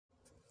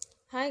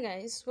Hi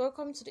guys,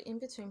 welcome to the In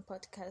Between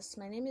podcast.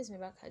 My name is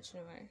Mibak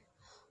Hajinumar.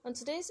 On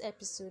today's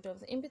episode of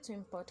the In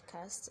Between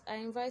podcast, I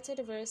invited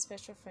a very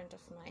special friend of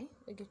mine,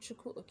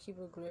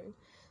 Okigbo Glory,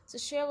 to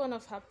share one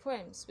of her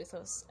poems with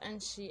us,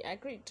 and she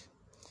agreed.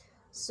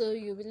 So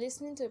you'll be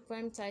listening to a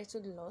poem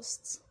titled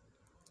Lost,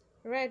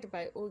 read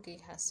by Oge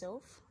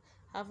herself.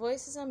 Her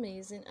voice is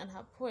amazing and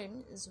her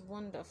poem is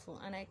wonderful,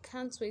 and I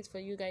can't wait for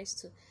you guys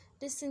to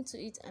listen to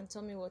it and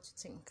tell me what you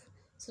think.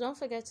 So don't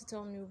forget to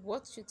tell me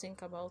what you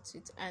think about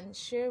it and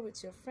share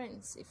with your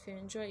friends if you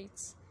enjoy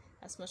it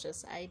as much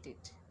as I did.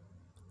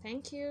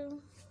 Thank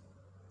you.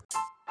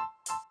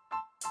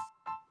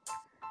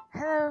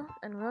 Hello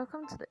and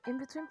welcome to the In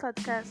Between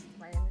podcast.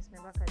 My name is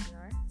Mibaka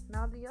Junior, and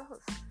I'll be your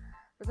host.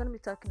 We're going to be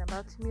talking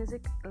about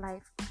music,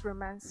 life,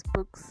 romance,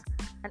 books,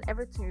 and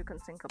everything you can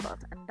think about.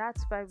 And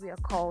that's why we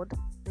are called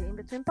the In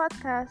Between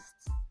podcast.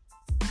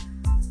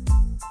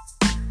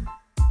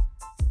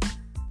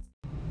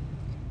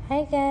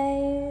 Hi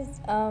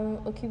guys,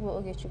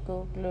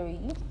 Okigbo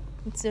Glory.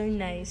 It's so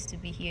nice to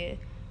be here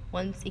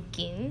once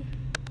again.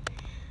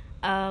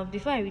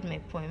 Before I read my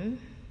poem,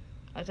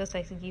 I'd just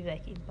like to give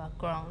like a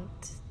background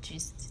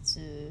just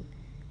to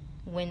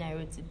when I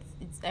wrote it.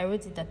 I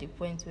wrote it at a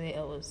point where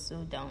I was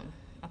so down.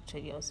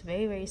 Actually, I was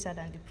very, very sad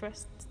and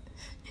depressed.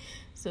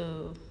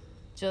 So,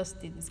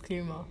 just a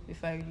disclaimer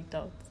before I read it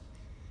out.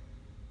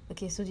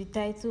 Okay, so the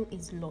title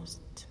is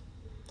Lost,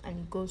 and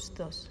it goes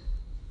thus.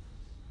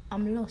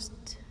 I'm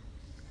lost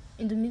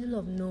in the middle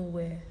of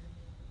nowhere,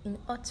 in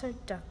utter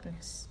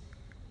darkness,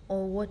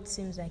 or what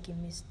seems like a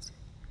mist.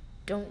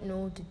 Don't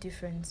know the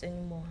difference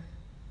anymore,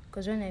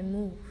 because when I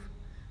move,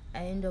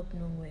 I end up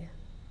nowhere.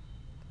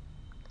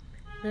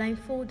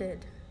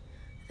 Blindfolded,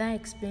 that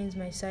explains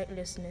my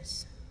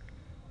sightlessness.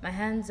 My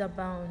hands are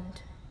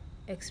bound,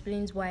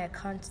 explains why I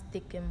can't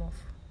take them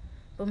off.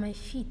 But my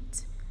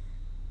feet,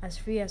 as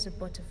free as a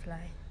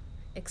butterfly,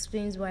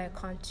 explains why I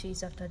can't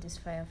chase after these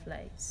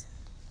fireflies.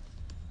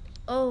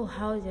 Oh,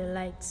 how the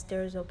light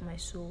stirs up my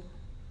soul.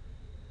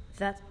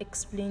 That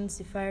explains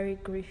the fiery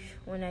grief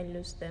when I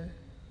lose them.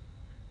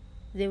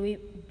 They will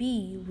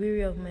be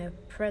weary of my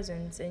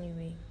presence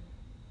anyway.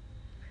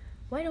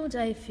 Why don't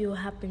I feel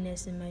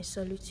happiness in my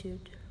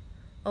solitude,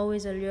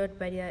 always allured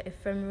by their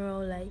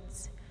ephemeral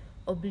lights,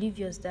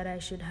 oblivious that I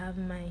should have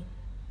mine?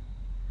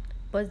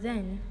 But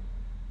then,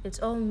 it's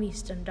all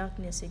mist and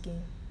darkness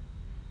again.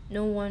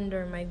 No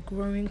wonder my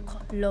growing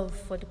love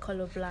for the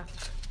color black.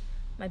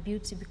 My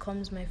beauty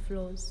becomes my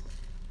flaws,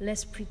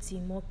 less pretty,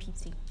 more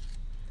pity.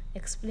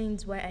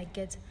 Explains why I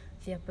get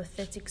their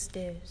pathetic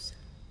stares.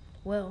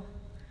 Well,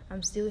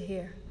 I'm still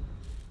here,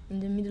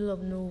 in the middle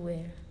of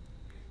nowhere.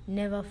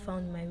 Never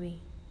found my way.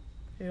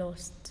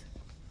 Lost.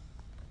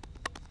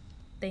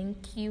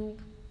 Thank you.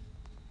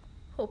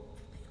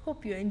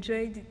 Hope you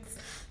enjoyed it.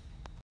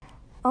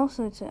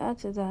 Also, to add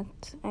to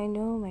that, I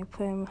know my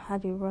poem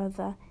had a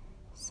rather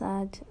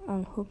sad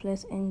and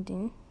hopeless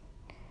ending,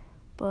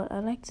 but I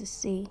like to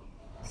say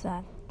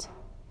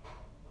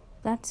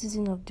that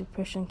season of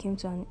depression came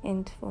to an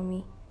end for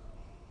me.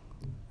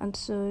 And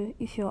so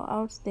if you're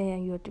out there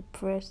and you're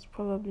depressed,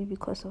 probably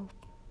because of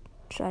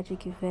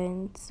tragic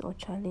events or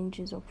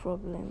challenges or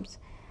problems,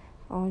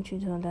 I want you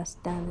to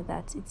understand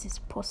that it is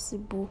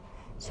possible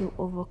to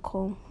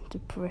overcome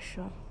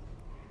depression.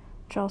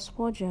 Charles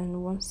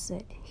Spurgeon once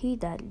said, "He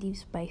that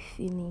lives by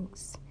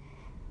feelings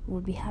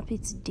will be happy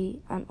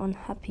today and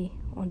unhappy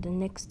on the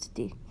next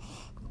day."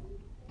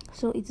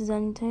 So it is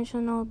an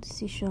intentional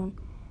decision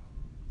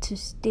to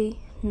stay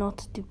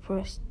not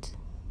depressed.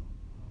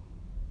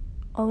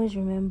 Always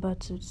remember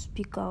to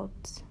speak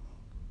out.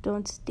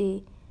 Don't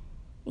stay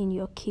in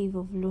your cave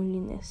of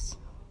loneliness.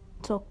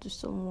 Talk to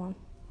someone.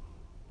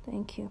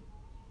 Thank you.